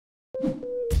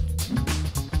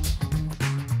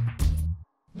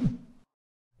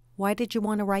Why did you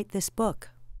want to write this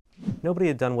book? Nobody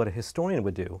had done what a historian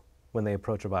would do when they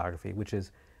approach a biography, which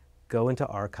is go into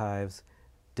archives,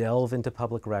 delve into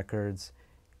public records,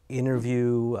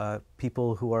 interview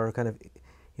people who are kind of,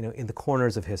 in the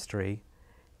corners of history,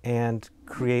 and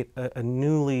create a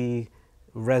newly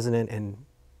resonant and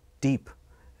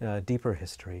deeper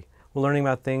history. We're learning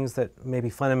about things that maybe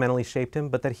fundamentally shaped him,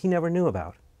 but that he never knew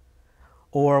about.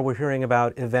 Or we're hearing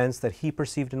about events that he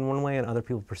perceived in one way and other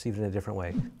people perceived in a different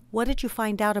way. What did you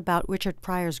find out about Richard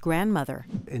Pryor's grandmother?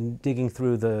 In digging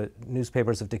through the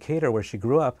newspapers of Decatur, where she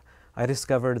grew up, I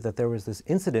discovered that there was this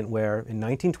incident where, in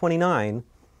 1929,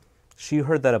 she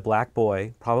heard that a black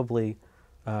boy, probably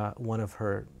one of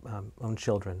her own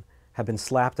children, had been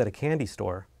slapped at a candy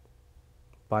store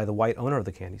by the white owner of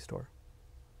the candy store.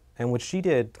 And what she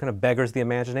did kind of beggars the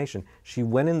imagination. She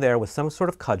went in there with some sort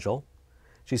of cudgel.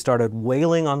 She started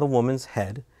wailing on the woman's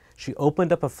head. She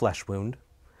opened up a flesh wound.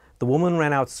 The woman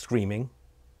ran out screaming,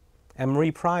 and Marie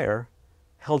Pryor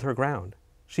held her ground.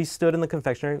 She stood in the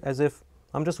confectionery as if,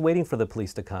 I'm just waiting for the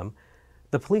police to come.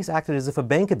 The police acted as if a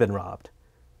bank had been robbed.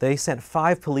 They sent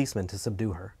 5 policemen to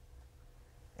subdue her.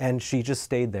 And she just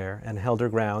stayed there and held her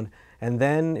ground. And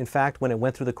then, in fact, when it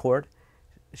went through the court,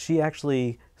 she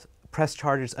actually pressed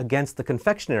charges against the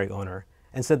confectionery owner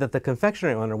and said that the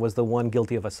confectionery owner was the one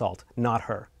guilty of assault, not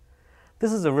her.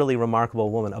 This is a really remarkable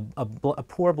woman, a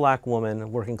poor black woman, a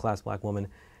working class black woman,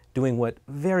 doing what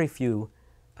very few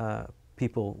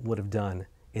people would have done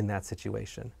in that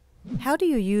situation. How do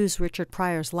you use Richard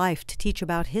Pryor's life to teach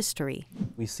about history?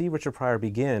 We see Richard Pryor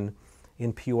begin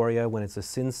in Peoria when it's a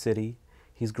Sin City.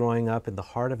 He's growing up in the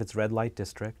heart of its red light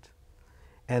district.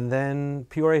 And then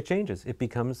Peoria changes. It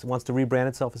wants to rebrand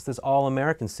itself as this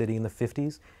all-American city in the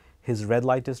 50s. His red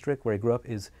light district, where he grew up,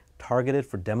 is targeted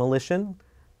for demolition.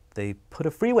 They put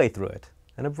a freeway through it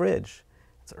and a bridge.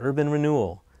 It's urban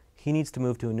renewal. He needs to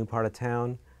move to a new part of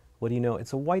town. What do you know?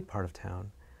 It's a white part of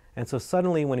town. And so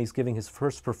suddenly, when he's giving his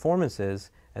first performances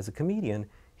as a comedian,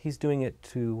 he's doing it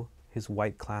to his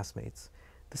white classmates.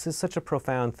 This is such a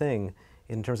profound thing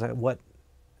in terms of what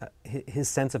his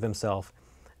sense of himself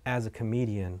as a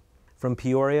comedian. From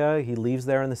Peoria, he leaves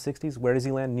there in the 60s. Where does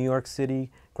he land? New York City,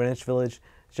 Greenwich Village,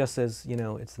 just as,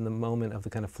 it's in the moment of the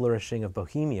kind of flourishing of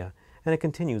Bohemia. And it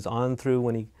continues on through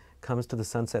when he comes to the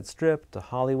Sunset Strip, to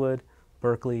Hollywood,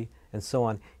 Berkeley, and so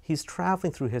on. He's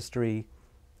traveling through history,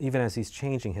 even as he's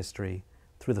changing history,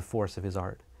 through the force of his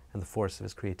art and the force of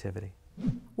his creativity.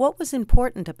 What was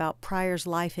important about Pryor's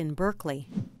life in Berkeley?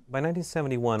 By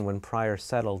 1971, when Pryor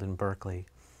settled in Berkeley,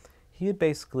 he had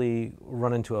basically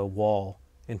run into a wall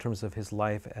in terms of his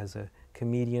life as a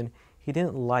comedian. He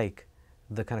didn't like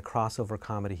the kind of crossover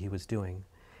comedy he was doing.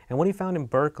 And what he found in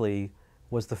Berkeley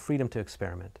was the freedom to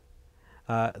experiment,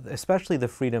 especially the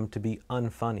freedom to be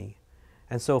unfunny.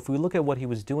 And so if we look at what he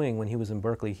was doing when he was in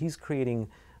Berkeley, he's creating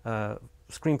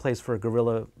screenplays for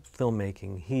guerrilla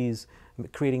filmmaking. He's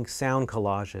creating sound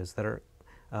collages that are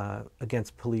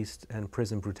against police and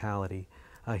prison brutality.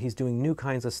 He's doing new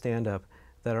kinds of stand-up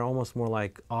that are almost more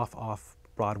like off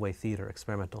Broadway theater,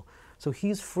 experimental. So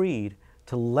he's freed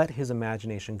to let his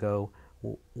imagination go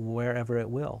wherever it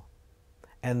will.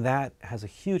 And that has a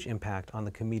huge impact on the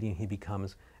comedian he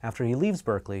becomes after he leaves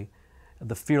Berkeley,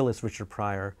 the fearless Richard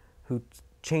Pryor, who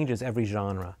changes every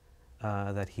genre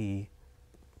that he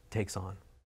takes on.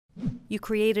 You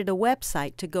created a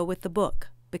website to go with the book,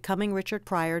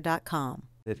 becomingrichardpryor.com.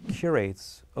 It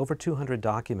curates over 200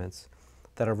 documents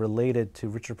that are related to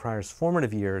Richard Pryor's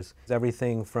formative years,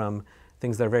 everything from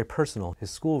things that are very personal, his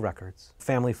school records,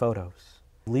 family photos,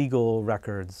 legal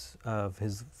records of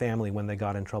his family when they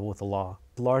got in trouble with the law,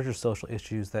 larger social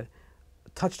issues that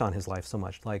touched on his life so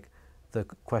much, like the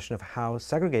question of how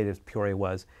segregated Peoria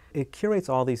was. It curates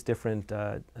all these different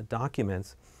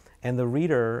documents, and the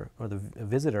reader or the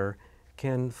visitor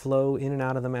can flow in and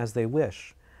out of them as they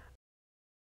wish.